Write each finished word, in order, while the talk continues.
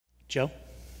Joe,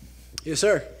 Yes,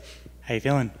 sir. how you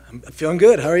feeling? I'm feeling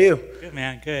good. How are you? Good,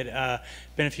 man. Good.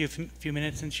 Been a few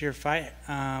minutes since your fight.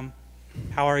 How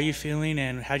are you feeling,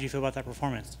 and how do you feel about that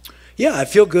performance? Yeah, I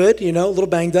feel good. You know, a little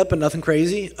banged up, but nothing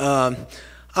crazy. I'm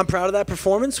proud of that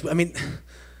performance. I mean,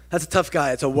 that's a tough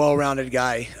guy. It's a well-rounded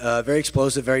guy. Very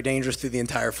explosive, very dangerous through the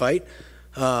entire fight.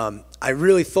 I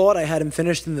really thought I had him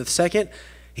finished in the second.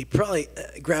 He probably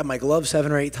grabbed my glove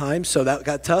 7 or 8 times, so that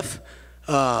got tough.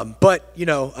 But, you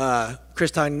know,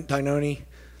 Chris Tagnoni,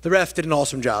 the ref, did an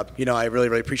awesome job. You know, I really,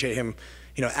 really appreciate him,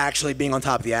 you know, actually being on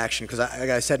top of the action. Because like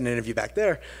I said in an interview back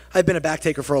there, I've been a back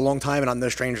taker for a long time, and I'm no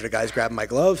stranger to guys grabbing my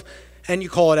glove. And you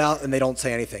call it out, and they don't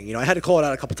say anything. You know, I had to call it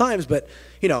out a couple times, but,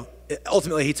 you know,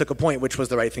 ultimately he took a point, which was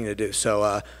the right thing to do.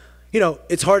 So, you know,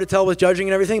 it's hard to tell with judging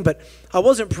and everything, but I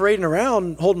wasn't parading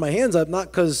around holding my hands up, not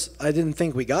because I didn't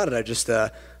think we got it. I just,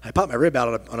 I popped my rib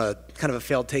out on a kind of a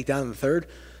failed takedown in the third.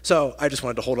 So I just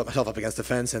wanted to hold myself up against the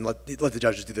fence and let the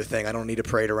judges do their thing. I don't need to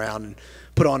parade around and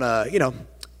put on, you know,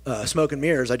 smoke and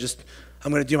mirrors.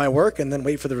 I'm going to do my work and then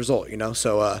wait for the result, you know.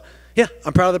 So, yeah,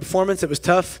 I'm proud of the performance. It was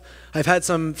tough. I've had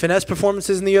some finesse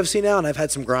performances in the UFC now, and I've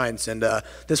had some grinds, and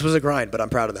this was a grind, but I'm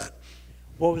proud of that.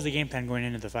 What was the game plan going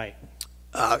into the fight?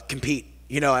 Compete.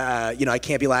 You know, I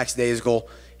can't be lackadaisical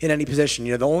in any position.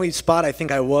 You know, the only spot I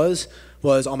think I was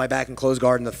on my back and closed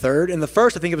guard in the third. In the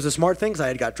first, I think it was a smart thing because I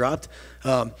had got dropped.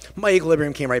 My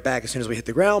equilibrium came right back as soon as we hit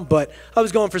the ground, but I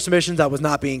was going for submissions. I was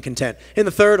not being content. In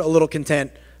the third, a little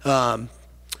content,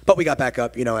 but we got back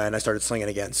up, you know, and I started slinging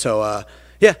again. So,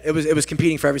 yeah, it was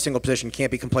competing for every single position.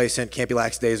 Can't be complacent, can't be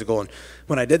lackadaisical. And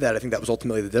when I did that, I think that was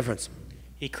ultimately the difference.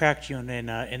 He cracked you in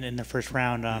the first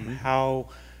round. How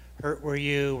hurt were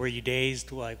you? Were you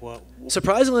dazed? Like what?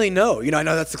 Surprisingly, no. You know, I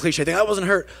know that's the cliche thing. I wasn't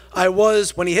hurt. I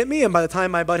was when he hit me, and by the time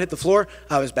my butt hit the floor,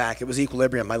 I was back. It was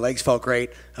equilibrium. My legs felt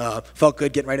great. Felt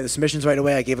good getting right into the submissions right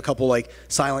away. I gave a couple like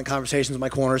silent conversations with my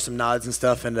corner, some nods and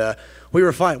stuff, and we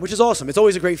were fine, which is awesome. It's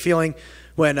always a great feeling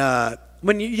when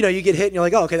you know you get hit and you're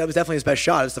like, oh, okay, that was definitely his best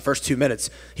shot. It's the first 2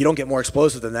 minutes. You don't get more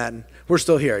explosive than that, and we're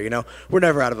still here. You know, we're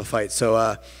never out of a fight.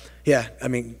 So, yeah, I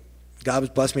mean, God has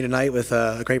blessed me tonight with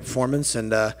a great performance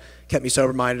and kept me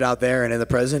sober-minded out there and in the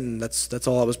present. And that's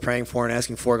all I was praying for and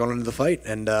asking for going into the fight.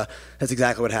 And that's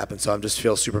exactly what happened. So I just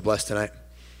feel super blessed tonight.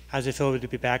 How does it feel to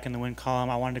be back in the win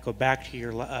column? I wanted to go back to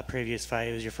your previous fight.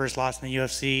 It was your first loss in the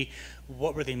UFC.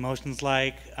 What were the emotions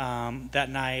like that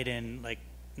night? And like,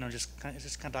 you know, just kind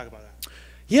of talk about that.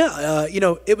 Yeah, you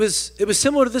know, it was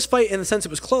similar to this fight in the sense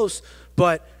it was close,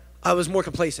 but I was more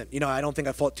complacent. You know, I don't think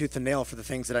I fought tooth and nail for the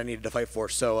things that I needed to fight for.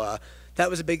 So that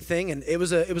was a big thing, and it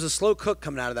was a slow cook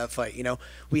coming out of that fight. You know,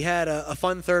 we had a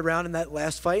fun third round in that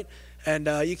last fight, and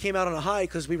you came out on a high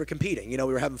because we were competing. You know,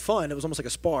 we were having fun. It was almost like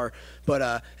a spar,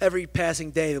 but every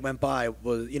passing day that went by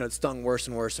was, you know, it stung worse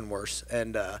and worse and worse.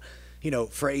 And you know,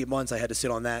 for 8 months I had to sit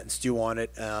on that and stew on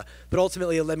it. But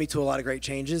ultimately it led me to a lot of great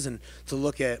changes and to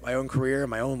look at my own career,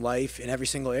 my own life in every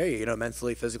single area, you know,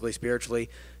 mentally, physically, spiritually.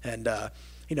 And,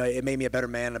 you know, it made me a better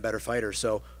man and a better fighter.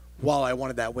 So while I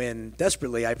wanted that win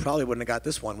desperately, I probably wouldn't have got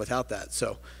this one without that.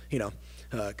 So, you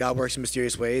know, God works in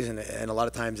mysterious ways, and a lot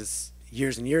of times it's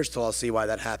years and years till I'll see why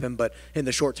that happened. But in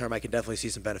the short term, I can definitely see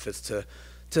some benefits to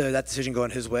that decision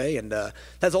going his way, and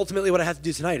that's ultimately what I have to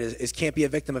do tonight is can't be a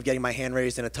victim of getting my hand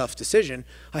raised in a tough decision.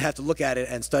 I have to look at it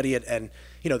and study it, and,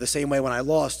 you know, the same way when I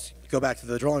lost, go back to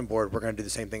the drawing board. We're going to do the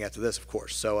same thing after this, of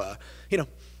course. So, you know,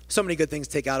 so many good things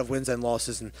to take out of wins and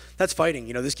losses, and that's fighting.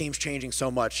 You know, this game's changing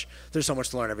so much. There's so much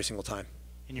to learn every single time.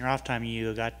 In your off time,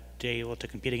 you got able to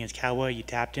compete against Cowboy. You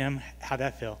tapped him. How'd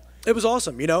that feel? It was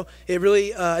awesome, you know. It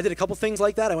really, I did a couple things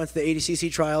like that. I went to the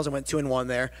ADCC trials. I went 2-1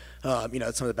 there. You know,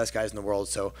 it's some of the best guys in the world,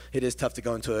 so it is tough to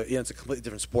go into you know, it's a completely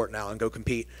different sport now and go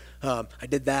compete. I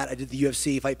did that. I did the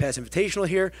UFC Fight Pass Invitational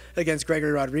here against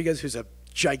Gregory Rodriguez, who's a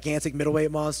gigantic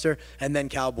middleweight monster, and then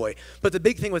Cowboy. But the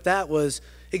big thing with that was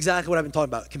exactly what I've been talking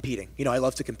about, competing. You know, I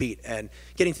love to compete, and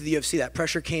getting to the UFC, that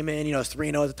pressure came in. You know, I was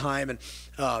 3-0 at the time,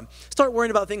 and start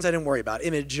worrying about things I didn't worry about,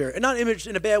 not image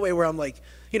in a bad way where I'm like,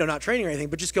 you know, not training or anything,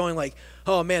 but just going like,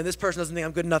 oh man, this person doesn't think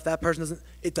I'm good enough, that person doesn't.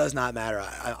 It does not matter.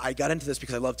 I got into this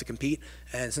because I love to compete,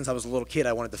 and since I was a little kid,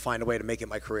 I wanted to find a way to make it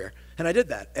my career, and I did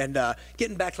that. And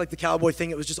getting back to like the Cowboy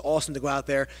thing, it was just awesome to go out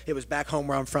there. It was back home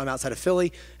where I'm from, outside of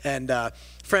Philly, and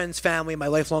friends, family, my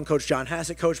lifelong coach John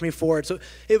Hassett coached me for it. So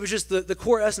it was just the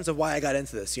core essence of why I got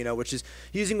into this, you know, which is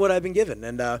using what I've been given,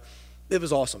 and it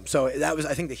was awesome. So that was,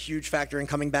 I think, the huge factor in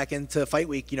coming back into fight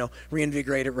week, you know,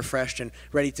 reinvigorated, refreshed, and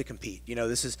ready to compete. You know,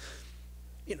 this is,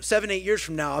 you know, 7-8 years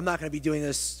from now, I'm not going to be doing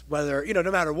this whether, you know, no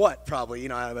matter what, probably, you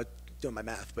know, I'm doing my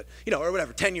math, but, you know, or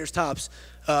whatever, 10 years tops,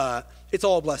 it's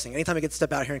all a blessing. Anytime I get to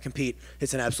step out here and compete,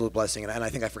 it's an absolute blessing, and I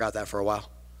think I forgot that for a while.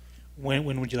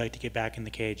 When would you like to get back in the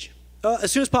cage?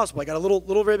 As soon as possible. I got a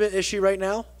little ribbon issue right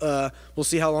now. We'll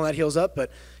see how long that heals up.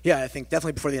 But yeah, I think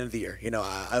definitely before the end of the year. You know,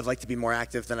 I'd like to be more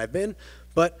active than I've been.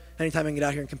 But anytime I can get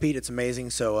out here and compete, it's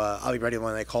amazing. So I'll be ready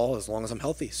when they call as long as I'm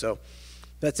healthy. So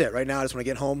that's it. Right now, I just want to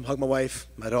get home, hug my wife,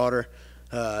 my daughter.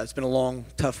 It's been a long,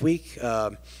 tough week.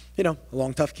 You know, a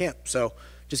long, tough camp. So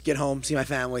just get home, see my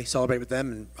family, celebrate with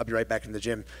them, and I'll be right back in the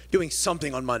gym doing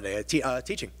something on Monday.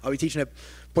 Teaching. I'll be teaching at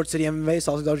Port City MMA,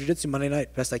 Salty Dog Jiu-Jitsu Monday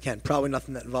night, best I can. Probably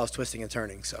nothing that involves twisting and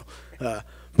turning. So,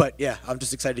 but yeah, I'm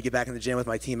just excited to get back in the gym with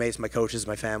my teammates, my coaches,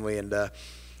 my family, and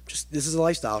just this is a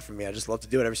lifestyle for me. I just love to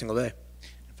do it every single day.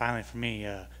 Finally, for me,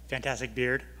 fantastic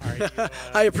beard.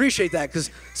 I appreciate that because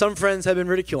some friends have been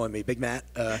ridiculing me. Big Matt,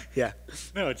 yeah.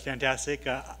 No, it's fantastic.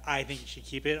 I think you should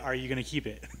keep it. Are you going to keep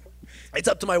it? It's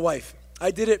up to my wife. I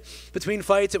did it between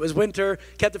fights. It was winter.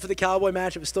 Kept it for the Cowboy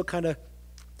match. It was still kind of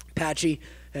patchy.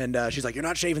 And she's like, you're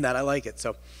not shaving that. I like it.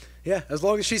 So, yeah, as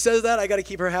long as she says that, I got to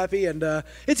keep her happy. And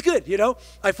it's good, you know.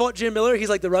 I fought Jim Miller. He's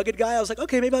like the rugged guy. I was like,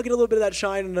 okay, maybe I'll get a little bit of that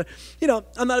shine. And, you know,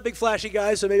 I'm not a big flashy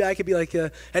guy, so maybe I could be like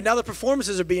and now the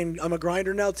performances are I'm a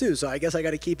grinder now, too. So I guess I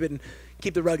got to keep it and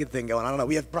keep the rugged thing going. I don't know.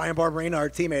 We have Brian Barberina, our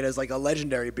teammate, has like a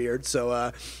legendary beard.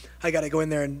 So I got to go in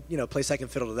there and, you know, play second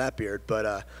fiddle to that beard.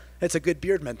 But it's a good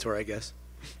beard mentor, I guess.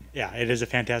 Yeah, it is a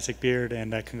fantastic beard,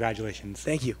 and congratulations.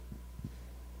 Thank you.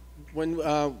 When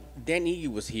Dan Ige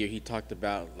was here, he talked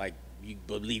about, like, you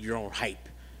believe your own hype.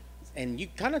 And you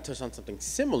kind of touched on something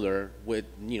similar with,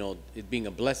 you know, it being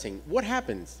a blessing. What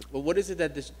happens? Well, what is it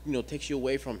that this, you know, takes you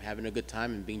away from having a good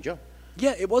time and being Joe?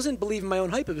 Yeah, it wasn't believing my own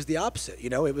hype. It was the opposite. You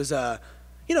know, it was,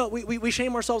 you know, we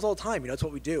shame ourselves all the time. You know, it's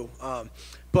what we do.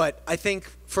 But I think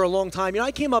for a long time, you know,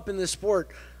 I came up in this sport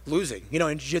losing, you know,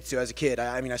 in jiu-jitsu as a kid.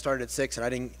 I mean, I started at 6, and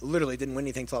I literally didn't win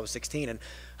anything until I was 16. And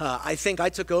I think I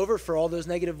took over for all those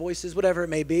negative voices, whatever it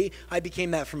may be. I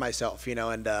became that for myself, you know,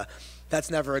 and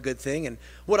that's never a good thing. And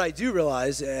what I do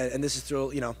realize, and this is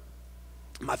through, you know,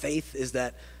 my faith, is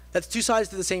that that's two sides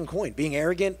to the same coin. Being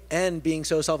arrogant and being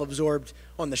so self-absorbed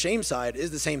on the shame side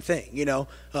is the same thing, you know.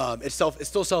 It's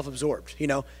still self-absorbed, you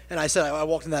know. And I said, I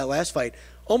walked into that last fight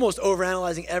almost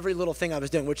overanalyzing every little thing I was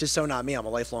doing, which is so not me. I'm a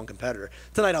lifelong competitor.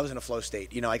 Tonight I was in a flow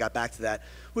state. You know, I got back to that,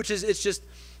 which is, it's just,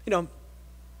 you know,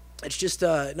 it's just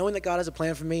knowing that God has a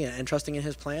plan for me and trusting in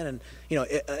his plan. And, you know,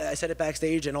 I said it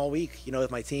backstage and all week, you know,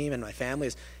 with my team and my family,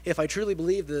 is if I truly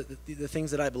believe the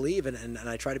things that I believe and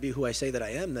I try to be who I say that I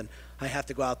am, then I have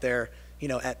to go out there, you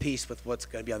know, at peace with what's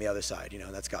going to be on the other side, you know,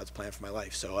 and that's God's plan for my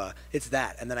life. So it's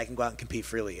that, and then I can go out and compete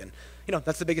freely. And, you know,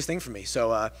 that's the biggest thing for me.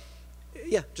 So,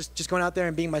 yeah, just going out there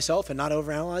and being myself and not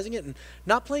overanalyzing it and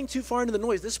not playing too far into the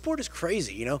noise. This sport is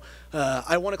crazy, you know.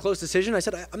 I won a close decision. I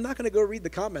said, I'm not going to go read the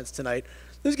comments tonight.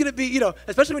 There's going to be, you know,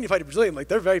 especially when you fight a Brazilian, like,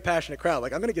 they're a very passionate crowd.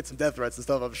 Like, I'm going to get some death threats and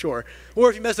stuff, I'm sure. Or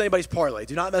if you mess with anybody's parlay,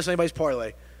 do not mess with anybody's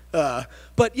parlay.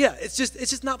 But yeah, it's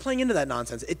just not playing into that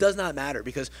nonsense. It does not matter,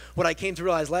 because what I came to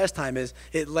realize last time is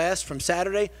it lasts from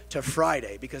Saturday to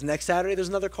Friday, because next Saturday there's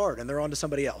another card and they're on to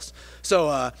somebody else.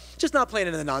 So just not playing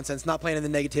into the nonsense, not playing into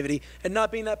the negativity, and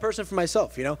not being that person for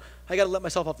myself. You know, I got to let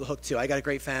myself off the hook too. I got a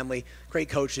great family, great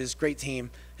coaches, great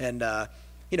team, and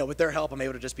you know, with their help, I'm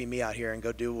able to just be me out here and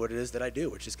go do what it is that I do,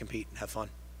 which is compete and have fun.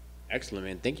 Excellent,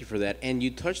 man. Thank you for that. And you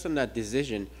touched on that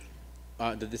decision.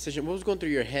 What was going through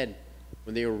your head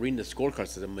when they were reading the scorecards?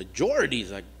 So the majority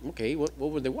is like, okay, what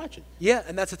were they watching? Yeah,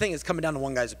 and that's the thing. It's coming down to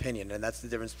one guy's opinion, and that's the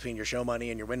difference between your show money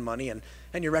and your win money and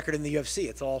your record in the UFC.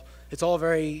 It's all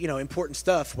very, you know, important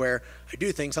stuff, where I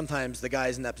do think sometimes the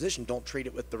guys in that position don't treat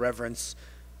it with the reverence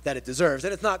that it deserves.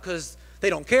 And it's not because they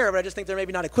don't care, but I just think they're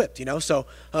maybe not equipped, you know. So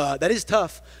that is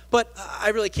tough, but I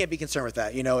really can't be concerned with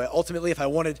that. You know, ultimately, if I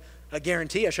wanted a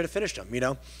guarantee, I should have finished him, you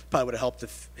know. Probably would have helped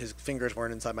if his fingers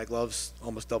weren't inside my gloves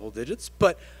almost double digits.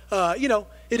 But, you know,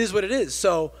 it is what it is.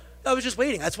 So I was just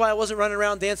waiting. That's why I wasn't running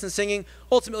around dancing, singing.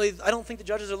 Ultimately, I don't think the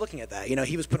judges are looking at that. You know,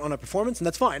 he was putting on a performance, and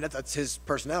that's fine. That's his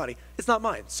personality. It's not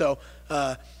mine. So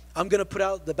I'm going to put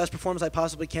out the best performance I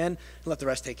possibly can and let the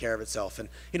rest take care of itself. And,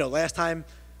 you know, last time,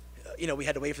 you know, we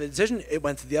had to wait for the decision. It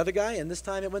went to the other guy, and this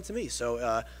time it went to me.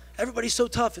 So everybody's so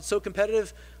tough. It's so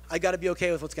competitive. I got to be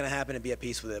okay with what's going to happen and be at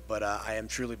peace with it. But I am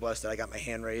truly blessed that I got my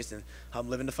hand raised, and I'm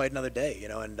living to fight another day, you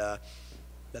know, and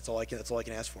that's all I can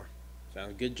ask for.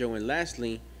 Sounds good, Joe. And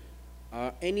lastly,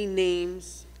 any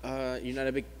names? You're not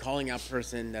a big calling out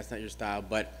person. That's not your style.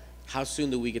 But how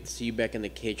soon do we get to see you back in the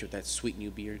cage with that sweet new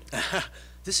beard?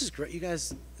 This is great, you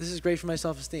guys. This is great for my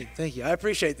self-esteem. Thank you. I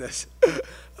appreciate this.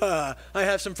 I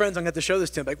have some friends I'm going to show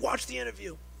this to. Like, watch the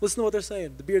interview. Listen to what they're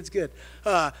saying. The beard's good.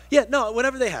 Yeah, no,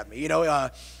 whenever they have me. You know,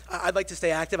 I'd like to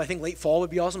stay active. I think late fall would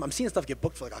be awesome. I'm seeing stuff get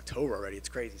booked for like October already. It's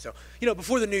crazy. So, you know,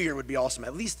 before the new year would be awesome.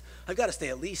 At least I've got to stay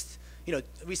at least,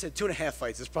 we said 2.5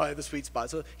 fights is probably the sweet spot.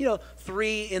 So,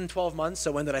 3 in 12 months.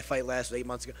 So when did I fight last? 8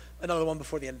 months ago. Another one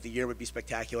before the end of the year would be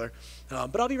spectacular.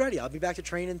 But I'll be ready. I'll be back to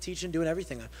training, teaching, doing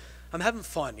everything. I'm having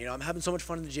fun. I'm having so much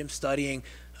fun in the gym studying,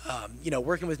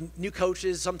 working with new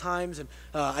coaches sometimes. And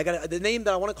the name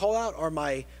that I want to call out are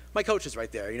my coaches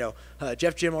right there.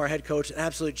 Jeff Jim, our head coach, an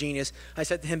absolute genius. I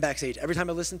said to him backstage, every time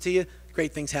I listen to you,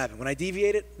 great things happen. When I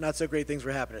deviated, not so great things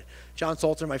were happening. John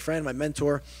Salter, my friend, my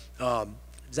mentor,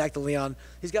 Zach DeLeon,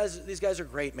 these guys are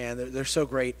great, man. They're so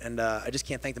great, and I just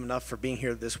can't thank them enough for being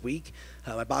here this week.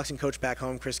 My boxing coach back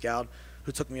home, Chris Gowd,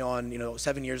 who took me on,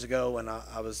 7 years ago when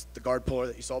I was the guard puller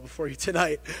that you saw before you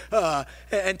tonight,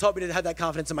 and taught me to have that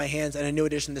confidence in my hands. And a new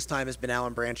addition this time has been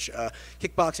Alan Branch,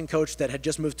 kickboxing coach that had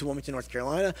just moved to Wilmington, North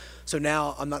Carolina. So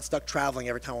now I'm not stuck traveling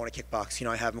every time I want to kickbox.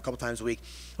 I have him a couple times a week.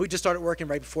 We just started working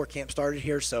right before camp started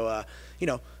here, so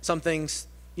some things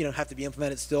have to be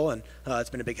implemented still, and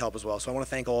it's been a big help as well. So I want to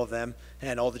thank all of them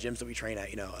and all the gyms that we train at.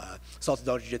 Salted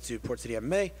Dog Jiu-Jitsu, Port City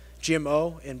MMA,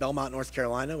 GMO in Belmont, North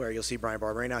Carolina, where you'll see Brian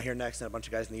Barberena out here next, and a bunch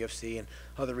of guys in the UFC and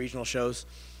other regional shows.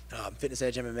 Fitness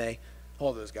Edge MMA,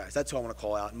 all those guys. That's who I want to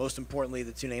call out. And most importantly,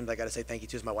 the two names I got to say thank you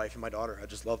to is my wife and my daughter. I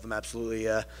just love them absolutely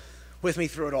with me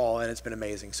through it all, and it's been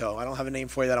amazing. So I don't have a name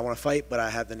for you that I want to fight, but I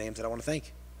have the names that I want to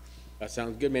thank. That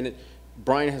sounds good, man.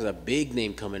 Brian has a big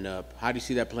name coming up. How do you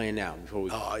see that playing out?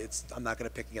 I'm not going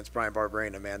to pick against Brian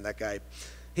Barberena, man. That guy,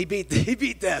 he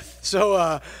beat death. So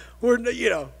I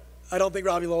don't think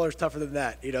Robbie Lawler's tougher than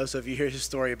that. So if you hear his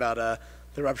story about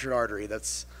the ruptured artery,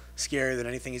 that's scarier than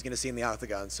anything he's going to see in the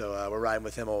octagon. So we're riding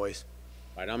with him always.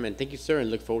 Right on, man. Thank you, sir,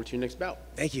 and look forward to your next bout.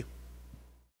 Thank you.